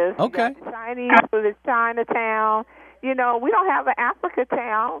know this. Okay. You got the Chinese with this Chinatown. We don't have an Africa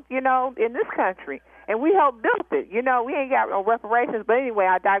town, in this country, and we helped build it. We ain't got no reparations. But anyway,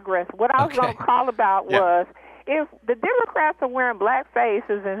 I digress. What I was going to call about was if the Democrats are wearing black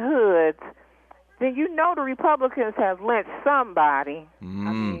faces and hoods, then the Republicans have lynched somebody. I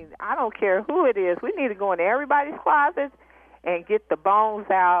mean, I don't care who it is. We need to go into everybody's closets and get the bones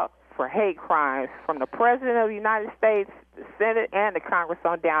out for hate crimes from the President of the United States, the Senate, and the Congress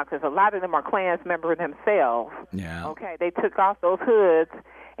on down, because a lot of them are Klans members themselves. Yeah. Okay, they took off those hoods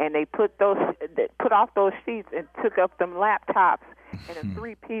and they put off those sheets and took up them laptops and the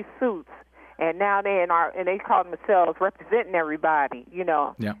three-piece suits, and now they call themselves representing everybody.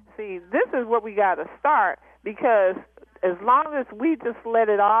 Yeah. See, this is what we got to start, because as long as we just let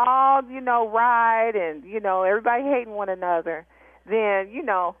it all, ride and, everybody hating one another, then,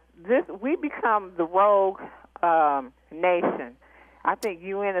 we become the rogue nation. I think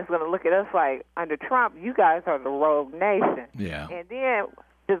UN is going to look at us like, under Trump, you guys are the rogue nation. Yeah. And then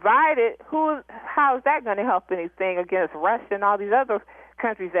divided, how is that going to help anything against Russia and all these other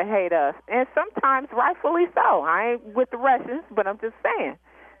countries that hate us? And sometimes rightfully so. I ain't with the Russians, but I'm just saying.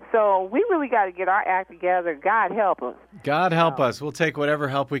 So we really got to get our act together. God help us. God help us. We'll take whatever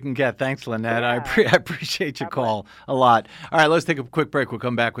help we can get. Thanks, Lynette. I appreciate your call a lot. All right, let's take a quick break. We'll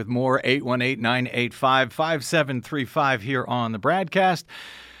come back with more. 818-985-5735 here on the BradCast.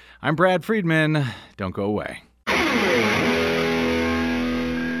 I'm Brad Friedman. Don't go away.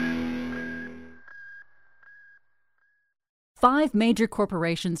 5 major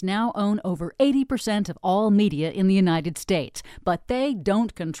corporations now own over 80% of all media in the United States, but they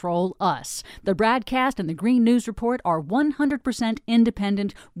don't control us. The BradCast and the Green News Report are 100%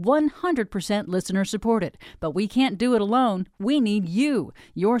 independent, 100% listener-supported. But we can't do it alone. We need you.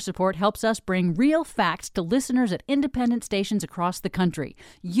 Your support helps us bring real facts to listeners at independent stations across the country.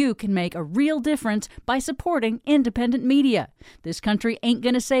 You can make a real difference by supporting independent media. This country ain't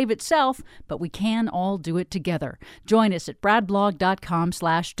going to save itself, but we can all do it together. Join us at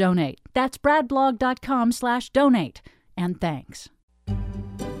bradblog.com/donate. That's bradblog.com/donate. And thanks.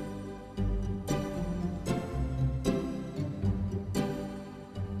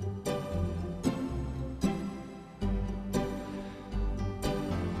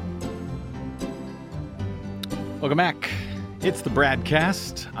 Welcome back. It's the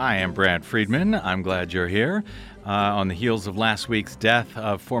BradCast. I am Brad Friedman. I'm glad you're here. On the heels of last week's death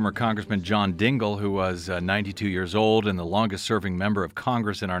of former Congressman John Dingell, who was 92 years old and the longest-serving member of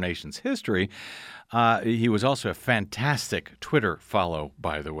Congress in our nation's history. He was also a fantastic Twitter follow,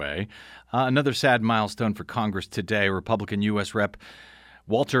 by the way. Another sad milestone for Congress today. Republican U.S. Rep.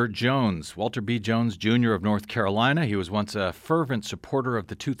 Walter B. Jones, Jr. of North Carolina. He was once a fervent supporter of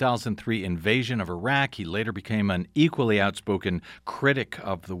the 2003 invasion of Iraq. He later became an equally outspoken critic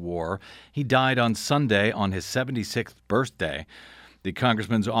of the war. He died on Sunday on his 76th birthday. The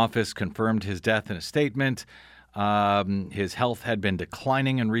congressman's office confirmed his death in a statement. His health had been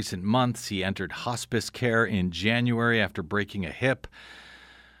declining in recent months. He entered hospice care in January after breaking a hip.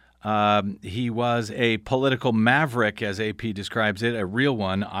 He was a political maverick, as AP describes it, a real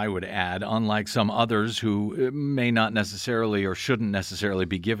one, I would add, unlike some others who may not necessarily or shouldn't necessarily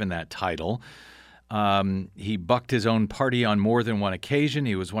be given that title. He bucked his own party on more than one occasion.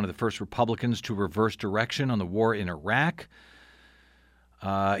 He was one of the first Republicans to reverse direction on the war in Iraq.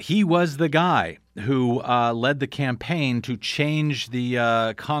 He was the guy who led the campaign to change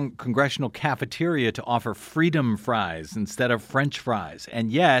the congressional cafeteria to offer freedom fries instead of French fries.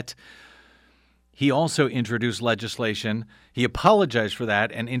 And yet, he also introduced legislation. He apologized for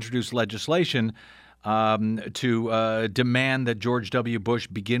that and introduced legislation to demand that George W. Bush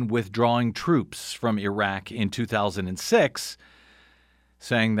begin withdrawing troops from Iraq in 2006,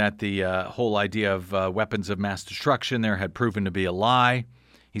 saying that the whole idea of weapons of mass destruction there had proven to be a lie.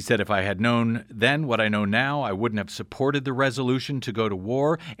 He said, if I had known then what I know now, I wouldn't have supported the resolution to go to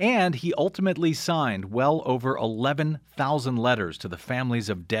war. And he ultimately signed well over 11,000 letters to the families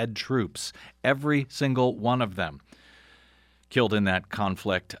of dead troops, every single one of them killed in that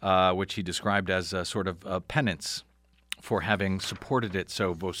conflict, which he described as a sort of penance for having supported it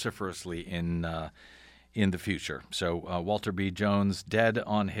so vociferously in the future. So Walter B. Jones dead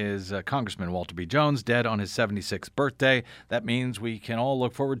on his, Congressman Walter B. Jones dead on his 76th birthday. That means we can all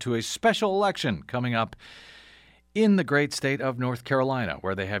look forward to a special election coming up in the great state of North Carolina,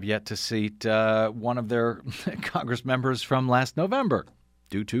 where they have yet to seat one of their Congress members from last November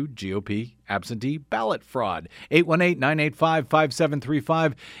due to GOP absentee ballot fraud.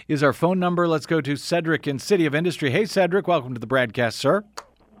 818-985-5735 is our phone number. Let's go to Cedric in City of Industry. Hey, Cedric, welcome to the BradCast, sir.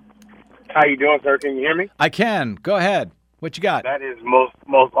 How you doing, sir? Can you hear me? I can. Go ahead. What you got? That is most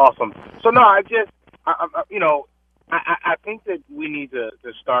awesome. So no, I think that we need to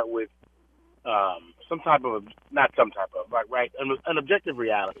start with an objective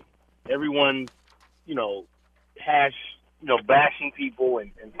reality. Everyone, bashing people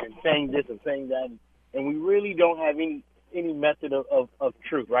and saying this and saying that, and we really don't have any method of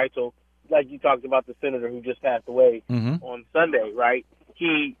truth, right? So, like you talked about the senator who just passed away on Sunday, right?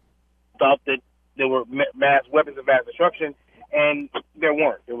 He thought that there were mass weapons of mass destruction, and there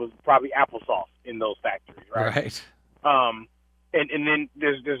weren't. There was probably applesauce in those factories, right? Right. And then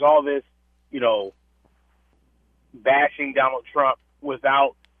there's all this, bashing Donald Trump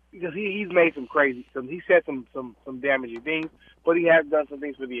because he's made he said some damaging things, but he has done some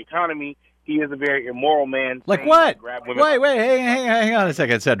things for the economy. He is a very immoral man. Like what? Wait, hang on a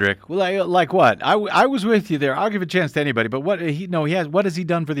second, Cedric. Like what? I was with you there. I'll give a chance to anybody, but what has he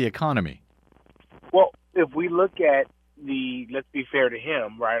done for the economy? Well, if we look at let's be fair to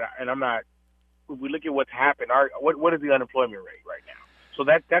him, right? And if we look at what's happened, what is the unemployment rate right now? So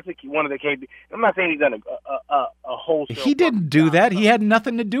that's one of the KPIs. I'm not saying he's done a wholesale. He didn't do that. He had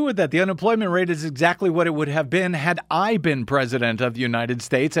nothing to do with that. The unemployment rate is exactly what it would have been had I been president of the United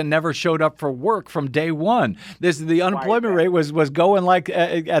States and never showed up for work from day one. The unemployment rate was going like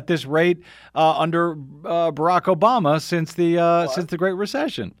at this rate under Barack Obama since the Great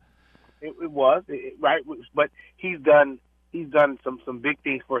Recession. It was right, but he's done some big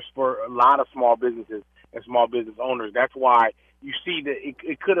things for a lot of small businesses and small business owners. That's why you see that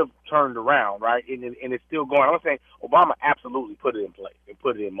it could have turned around, right? And it's still going. I'm saying Obama absolutely put it in place and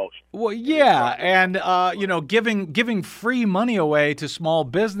put it in motion. Well, yeah, and giving free money away to small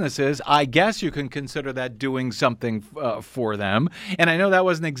businesses, I guess you can consider that doing something for them. And I know that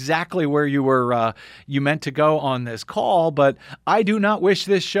wasn't exactly where you meant to go on this call, but I do not wish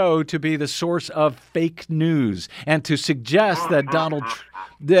this show to be the source of fake news and to suggest that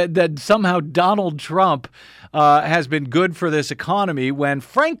that somehow Donald Trump has been good for this economy when,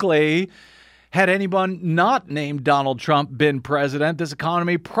 frankly, had anyone not named Donald Trump been president, this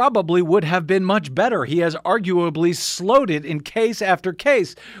economy probably would have been much better. He has arguably slowed it in case after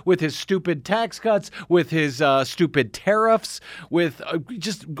case with his stupid tax cuts, with his stupid tariffs, with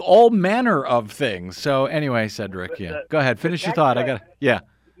just all manner of things. So anyway, Cedric, go ahead. Finish your thought.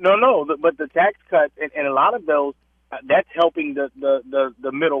 No, but the tax cuts and a lot of those, that's helping the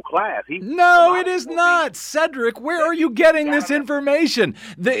middle class. No, it is not. Cedric, where are you getting this information?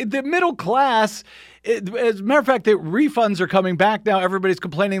 The middle class, as a matter of fact, the refunds are coming back now. Everybody's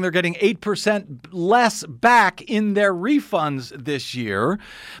complaining they're getting 8% less back in their refunds this year.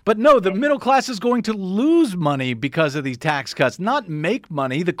 But no, the middle class is going to lose money because of these tax cuts, not make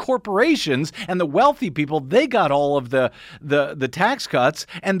money. The corporations and the wealthy people, they got all of the tax cuts,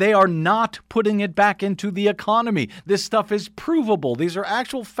 and they are not putting it back into the economy. This stuff is provable. These are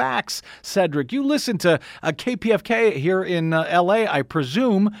actual facts, Cedric. You listen to KPFK here in L.A., I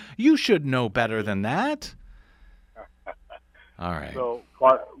presume. You should know better than that. All right. So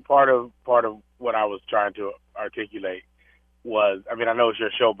part of what I was trying to articulate was, I mean, I know it's your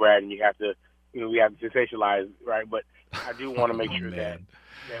show, Brad, and you have to, we have to sensationalize, right? But I do want to make sure that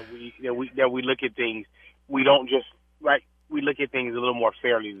we look at things. We don't just we look at things a little more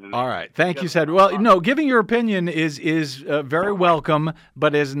fairly than that. All right. Thank you, Cedric. Well, no, giving your opinion is very welcome,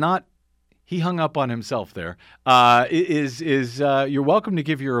 but is not. He hung up on himself there. You're welcome to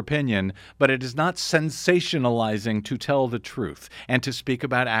give your opinion, but it is not sensationalizing to tell the truth and to speak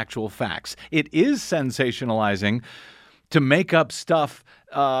about actual facts. It is sensationalizing to make up stuff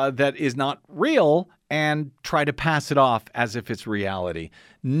that is not real and try to pass it off as if it's reality.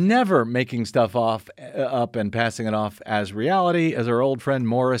 Never making stuff up and passing it off as reality, as our old friend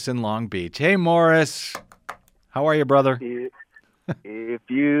Morris in Long Beach. Hey, Morris. How are you, brother? If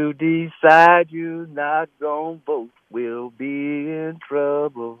you decide you're not gonna vote, we'll be in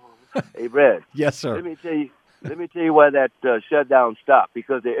trouble. Hey, Brad. Yes, sir. Let me tell you why that shutdown stopped.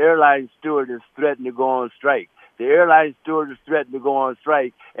 Because the airline stewardess threatened to go on strike. The airline stewardess threatened to go on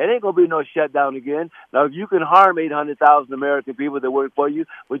strike. It ain't gonna be no shutdown again. Now, you can harm 800,000 American people that work for you,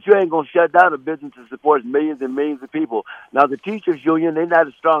 but you ain't gonna shut down a business that supports millions and millions of people. Now, the teachers union, they're not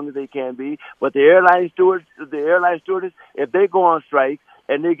as strong as they can be, but the airline stewardess, if they go on strike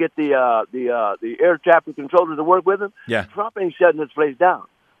and they get the air traffic controllers to work with them, Trump ain't shutting this place down.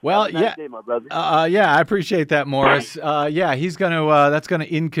 Well, yeah, day, my brother. I appreciate that, Morris. He's that's gonna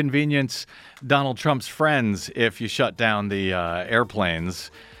inconvenience Donald Trump's friends if you shut down the airplanes.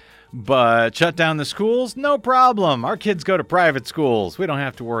 But shut down the schools, no problem. Our kids go to private schools. We don't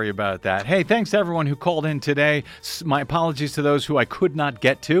have to worry about that. Hey, thanks to everyone who called in today. My apologies to those who I could not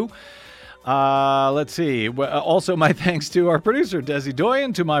get to. Let's see. Also, my thanks to our producer, Desi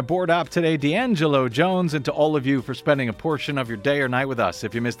Doyen, to my board op today, D'Angelo Jones, and to all of you for spending a portion of your day or night with us.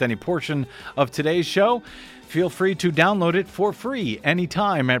 If you missed any portion of today's show, feel free to download it for free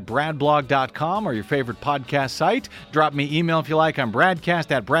anytime at bradblog.com or your favorite podcast site. Drop me email if you like. I'm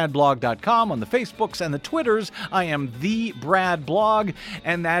bradcast@bradblog.com. On the Facebooks and the Twitters, I am the Brad Blog,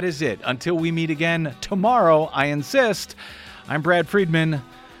 and that is it. Until we meet again tomorrow, I insist. I'm Brad Friedman.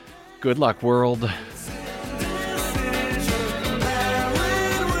 Good luck, world.